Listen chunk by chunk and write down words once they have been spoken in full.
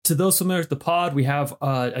to those familiar with the pod, we have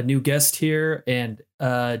a new guest here. And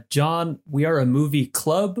John, we are a movie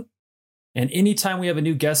club. And anytime we have a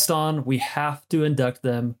new guest on, we have to induct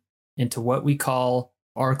them into what we call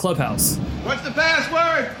our clubhouse. What's the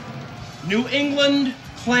password? New England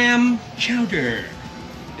clam chowder.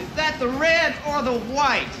 Is that the red or the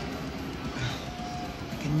white?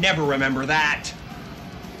 I can never remember that.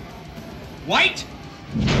 White?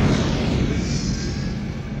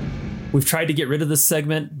 We've tried to get rid of this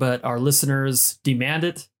segment, but our listeners demand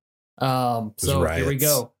it. So here we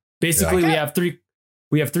go. Basically, we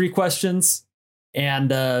have three questions, and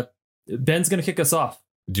Ben's going to kick us off.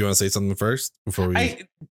 Do you want to say something first before we?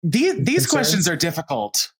 These questions are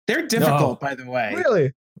difficult. They're difficult, by the way.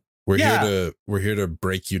 Really? We're here to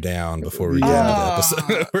break you down before we get into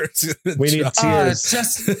the episode. We need tears.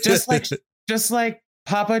 Just like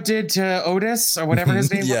Papa did to Otis or whatever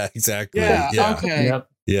his name was. Yeah, exactly. Yeah. Okay. Yep.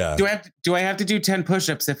 Yeah. Do I have to do 10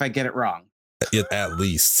 push-ups if I get it wrong? At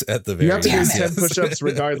least, at the very You have to do least. 10 push-ups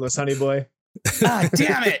regardless, honey boy. Ah,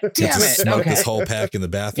 damn it. Smoke Okay. this whole pack in the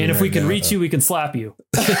bathroom. And if we right can now. reach you, we can slap you.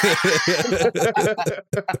 That's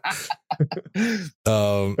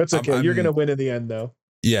okay. I'm- You're going to win in the end, though.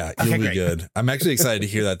 Yeah, you'll Okay, be great. good. I'm actually excited to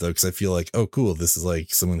hear that though, because I feel like, oh, cool. This is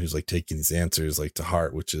like someone who's like taking these answers like to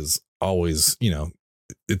heart, which is always,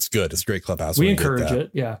 it's good. It's a great clubhouse. We when you get encourage that.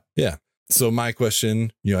 it. Yeah. So my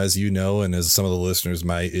question, as you know, and as some of the listeners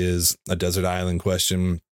might, is a desert island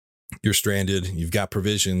question. You're stranded. You've got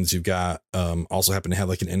provisions. You've got also happen to have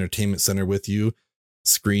like an entertainment center with you,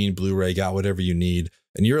 screen, Blu-ray, got whatever you need.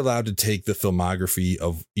 And you're allowed to take the filmography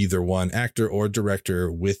of either one actor or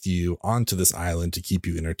director with you onto this island to keep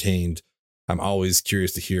you entertained. I'm always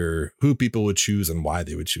curious to hear who people would choose and why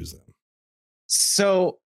they would choose them.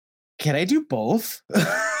 So can I do both?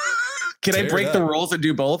 Can I break the rules and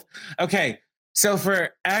do both? Okay. So for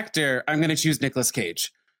actor, I'm going to choose Nicolas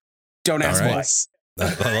Cage. Don't ask All why. right. I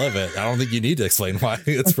love it. I don't think you need to explain why.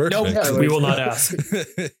 It's perfect. Nope. We will not ask.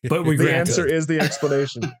 But we The grant answer it. is the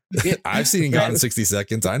explanation. I've seen Gone in 60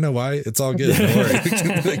 Seconds. I know why. It's all good. Don't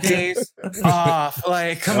worry. Days off.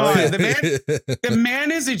 Like, come on. The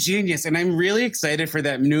man is a genius. And I'm really excited for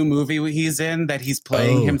that new movie he's in that he's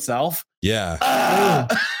playing himself. Yeah.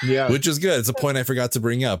 Yeah. Which is good. It's a point I forgot to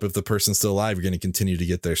bring up. If the person's still alive, you're going to continue to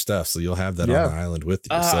get their stuff. So you'll have that on the island with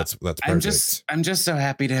you. So that's perfect. I'm just so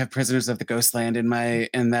happy to have Prisoners of the Ghostland in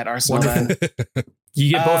that arsenal. Then.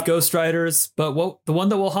 You get both Ghost Riders, but the one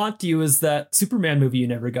that will haunt you is that Superman movie you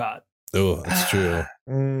never got. Oh, that's true.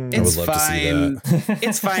 It's I would love fine. to see that.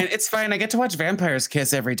 It's fine. It's fine. I get to watch vampires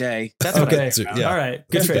kiss every day. That's what Okay. Yeah. All right.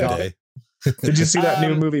 Good trade off. Did you see that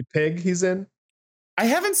new movie Pig he's in? I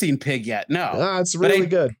haven't seen Pig yet. No. It's really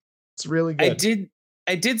good. It's really good.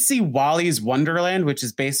 I did see Wally's Wonderland, which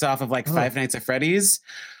is based off of like Five Nights at Freddy's.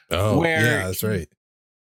 Oh, where yeah, that's right.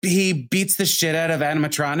 He beats the shit out of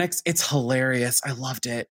animatronics. It's hilarious. I loved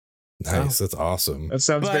it. Nice. That's awesome. That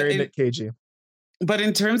sounds very Nick Cagey. But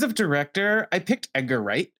in terms of director, I picked Edgar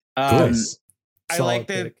Wright. Nice. I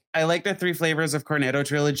Solid like the Three Flavors of Cornetto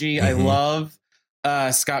trilogy. Mhm. I love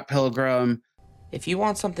Scott Pilgrim. If you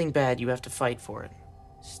want something bad, you have to fight for it.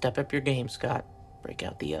 Step up your game, Scott. Break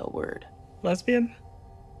out the L word. Lesbian?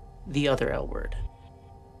 The other L word.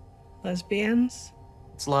 Lesbians?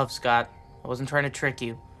 It's love, Scott. I wasn't trying to trick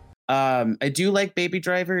you. I do like Baby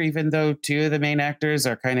Driver, even though two of the main actors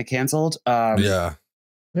are kind of canceled. Yeah.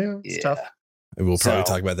 It's tough. And we'll probably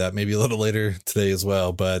talk about that maybe a little later today as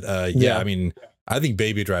well. But I mean, I think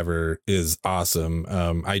Baby Driver is awesome.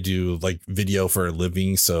 I do like video for a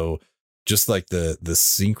living. So just like the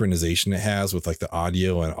synchronization it has with like the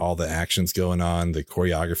audio and all the actions going on, the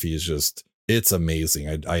choreography is just, it's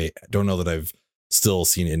amazing. I don't know that I've still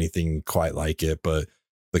seen anything quite like it, but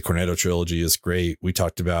the Cornetto trilogy is great. We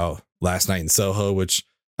talked about Last Night in Soho, which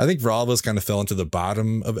I think for all of us kind of fell into the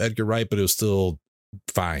bottom of Edgar Wright, but it was still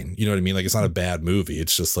fine. You know what I mean? Like, it's not a bad movie.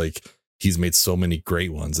 It's just like he's made so many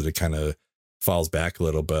great ones that it kind of falls back a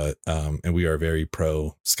little. But and we are very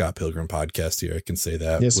pro Scott Pilgrim podcast here. I can say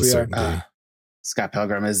that. Yes, we are. Scott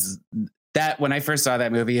Pilgrim is that. When I first saw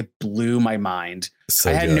that movie, it blew my mind. So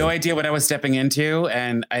I had good. no idea what I was stepping into,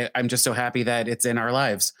 and I'm just so happy that it's in our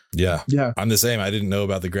lives. Yeah. Yeah. I'm the same. I didn't know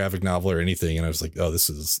about the graphic novel or anything. And I was like, oh,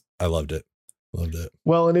 I loved it. Loved it.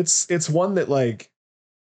 Well, and it's one that like,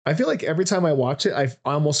 I feel like every time I watch it, I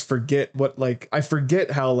almost forget I forget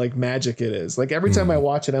how like magic it is. Like every time I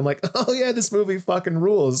watch it, I'm like, oh yeah, this movie fucking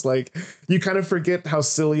rules. Like you kind of forget how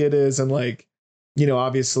silly it is. And like,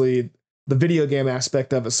 obviously the video game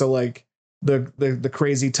aspect of it. So like the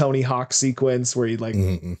crazy Tony Hawk sequence where he like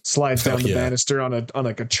slides down the banister on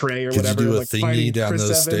like a tray or whatever. You do a like thingy down Chris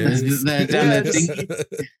those Evans. stairs.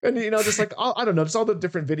 And just like I don't know, just all the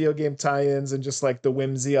different video game tie-ins and just like the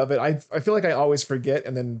whimsy of it. I feel like I always forget,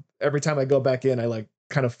 and then every time I go back in, I like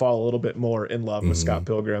kind of fall a little bit more in love with Scott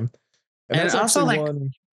Pilgrim. And that's also like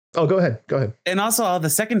one. Oh, go ahead. And also all the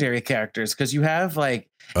secondary characters, because you have like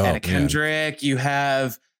Anna Kendrick, you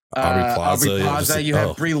have Aubrey Plaza, you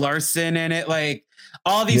have Brie Larson in it, like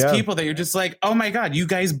all these people that you're just like, oh my god, you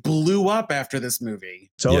guys blew up after this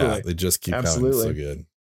movie. Totally. Yeah, they just keep coming. So good.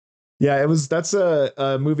 Yeah, that's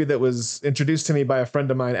a movie that was introduced to me by a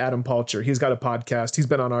friend of mine, Adam Palcher. He's got a podcast. He's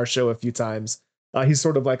been on our show a few times. He's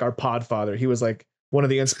sort of like our podfather. He was like one of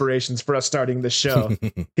the inspirations for us starting this show.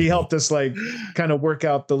 He helped us like kind of work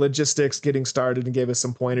out the logistics, getting started, and gave us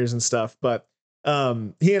some pointers and stuff. But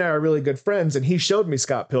he and I are really good friends, and he showed me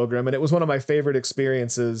Scott Pilgrim, and it was one of my favorite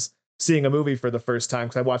experiences seeing a movie for the first time,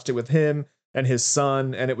 because I watched it with him and his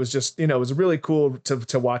son, and it was just, it was really cool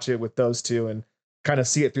to watch it with those two and kind of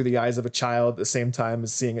see it through the eyes of a child at the same time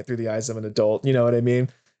as seeing it through the eyes of an adult. You know what I mean?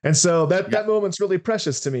 And so that moment's really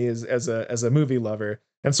precious to me as a movie lover.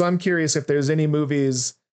 And so I'm curious if there's any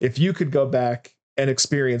movies, if you could go back and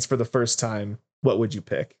experience for the first time, what would you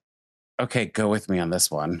pick? Okay, go with me on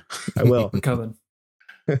this one. I will. Coming.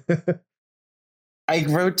 I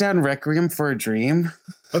wrote down Requiem for a Dream.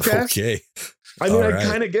 Okay. I mean, I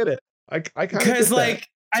kind of get it. I kind of get that. Like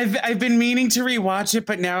I've been meaning to rewatch it,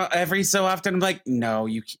 but now every so often I'm like,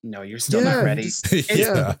 you're still not ready.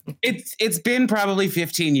 It's been probably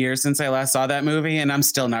 15 years since I last saw that movie, and I'm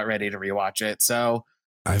still not ready to rewatch it. So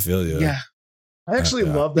I feel you. Yeah. I actually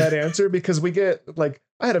love that answer, because we get like,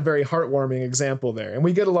 I had a very heartwarming example there, and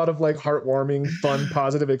we get a lot of like heartwarming, fun,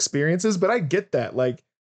 positive experiences, but I get that. Like,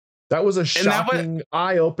 that was a shocking,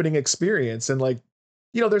 eye-opening experience. And like,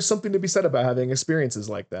 there's something to be said about having experiences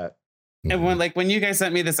like that. And when you guys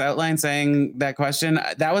sent me this outline saying that question,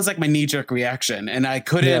 that was like my knee-jerk reaction, and I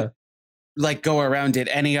couldn't like go around it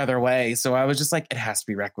any other way. So I was just like, it has to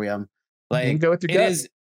be Requiem. Like, go with your gut. It is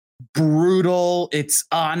brutal, it's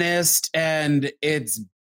honest, and it's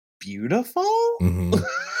beautiful.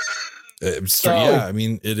 Yeah, I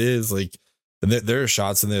mean, it is like there are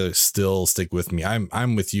shots and they still stick with me.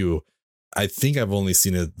 I'm with you. I think I've only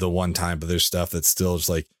seen it the one time, but there's stuff that's still just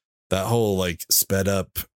like that whole like sped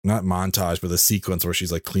up, not montage, but the sequence where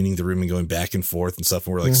she's like cleaning the room and going back and forth and stuff,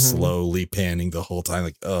 and we're like slowly panning the whole time.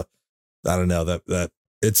 Like, I don't know, that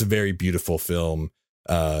it's a very beautiful film,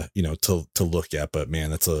 to look at, but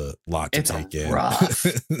man, that's a lot to take in.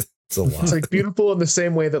 It's a lot. It's like beautiful in the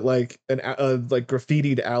same way that like like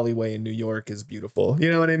graffitied alleyway in New York is beautiful. You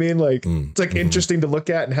know what I mean? Like, it's like interesting to look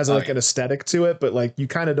at and has like an aesthetic to it, but like you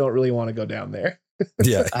kind of don't really want to go down there.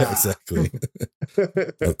 Yeah, exactly.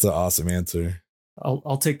 That's an awesome answer.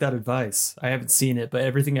 I'll take that advice. I haven't seen it, but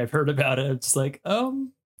everything I've heard about it, it's like,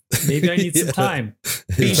 maybe I need some time.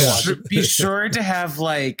 Be sure to have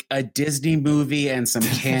like a Disney movie and some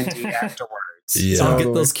candy afterwards. Yeah. So I'll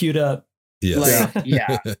get those queued up. Yes. Like,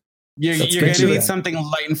 yeah. You're going to need something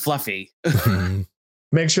light and fluffy.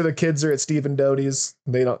 Make sure the kids are at Stephen Doty's.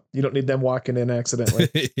 You don't need them walking in accidentally.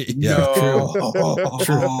 Yeah.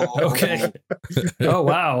 True. Okay. Oh,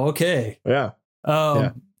 wow. Okay. Yeah.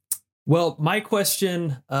 Well, my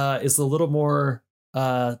question is a little more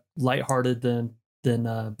lighthearted than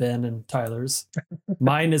Ben and Tyler's.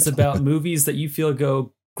 Mine is about movies that you feel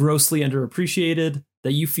go grossly underappreciated,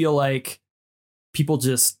 that you feel like people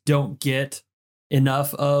just don't get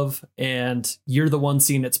enough of, and you're the one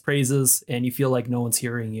seeing its praises and you feel like no one's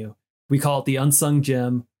hearing you. We call it the unsung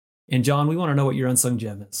gem. And John, we want to know what your unsung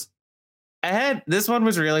gem is. This one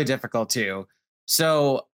was really difficult too.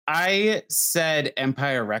 So I said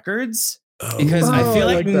Empire Records because I feel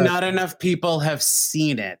like not enough people have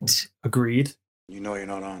seen it. Agreed. You know you're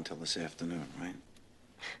not on until this afternoon, right?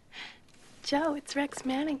 Joe, it's Rex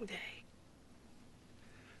Manning Day.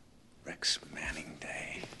 Rex Manning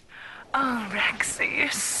Day. Oh, Rexy, you're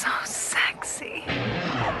so sexy.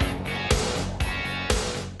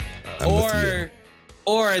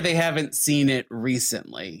 Or they haven't seen it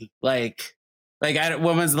recently. Like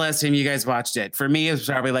when was the last time you guys watched it? For me, it was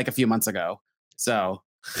probably like a few months ago. So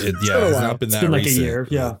it's not been that recent. Like a year.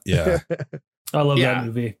 Yeah. I love that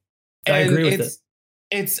movie. I agree with it.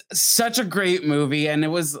 It's such a great movie, and it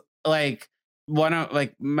was like one of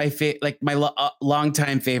like my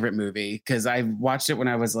longtime favorite movie, because I watched it when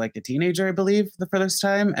I was like a teenager, I believe, the first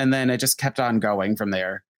time, and then it just kept on going from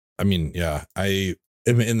there. I mean, yeah, I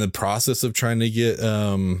in the process of trying to get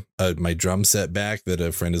my drum set back that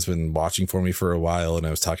a friend has been watching for me for a while, and I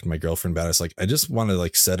was talking to my girlfriend about it. It's like, I just want to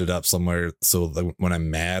like set it up somewhere so that when I'm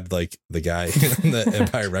mad, like the guy in the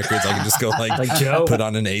Empire Records, I can just go like Joe, put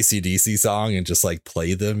on an AC/DC song and just like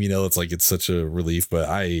play them, you know. It's like, it's such a relief. But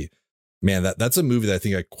that's a movie that I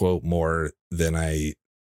think I quote more than I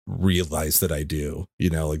realize that I do, you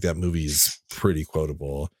know. Like, that movie is pretty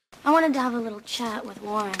quotable. I wanted to have a little chat with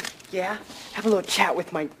Warren. Yeah? Have a little chat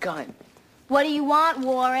with my gun. What do you want,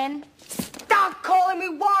 Warren? Stop calling me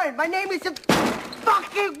Warren! My name isn't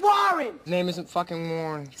fucking Warren! His name isn't fucking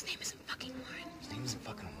Warren. His name isn't fucking Warren. His name isn't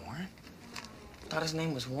fucking Warren? I thought his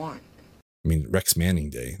name was Warren. I mean, Rex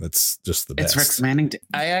Manning Day. That's just the best. It's Rex Manning Day.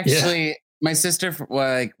 I actually, my sister,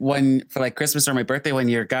 for Christmas or my birthday one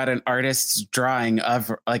year, got an artist's drawing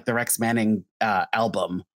of like the Rex Manning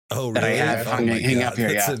album. Oh, that really? I have hang up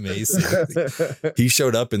here. That's amazing. He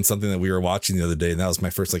showed up in something that we were watching the other day, and that was my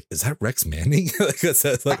first like, is that Rex Manning?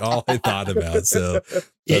 That's like all I thought about. So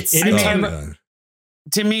that's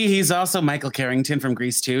to me, he's also Michael Carrington from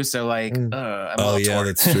Grease too. So like,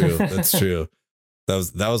 that's true. That's true.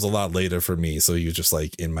 That was a lot later for me. So he was just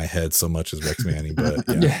like in my head so much as Rex Manning, but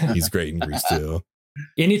he's great in Grease too.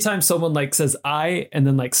 Anytime someone like says "I" and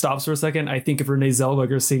then like stops for a second, I think of Renee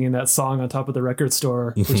Zellweger singing that song on top of the record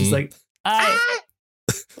store, which is like "I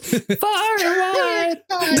far away."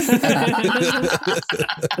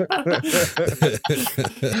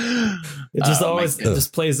 It just always it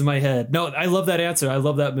just plays in my head. No, I love that answer. I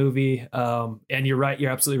love that movie. And you're right.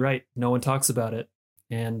 You're absolutely right. No one talks about it,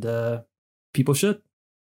 and people should.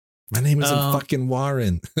 My name isn't fucking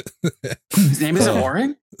Warren. His name isn't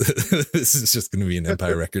Warren? This is just going to be an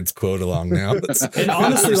Empire Records quote along now. And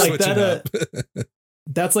honestly, like that,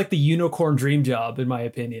 that's like the unicorn dream job, in my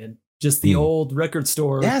opinion. Just the old record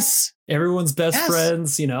store. Yes. Everyone's best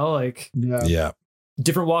friends, you know, like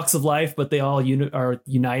different walks of life, but they all are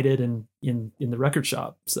united and in the record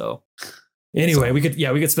shop. So anyway, we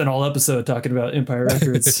could spend all episode talking about Empire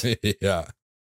Records. Yeah.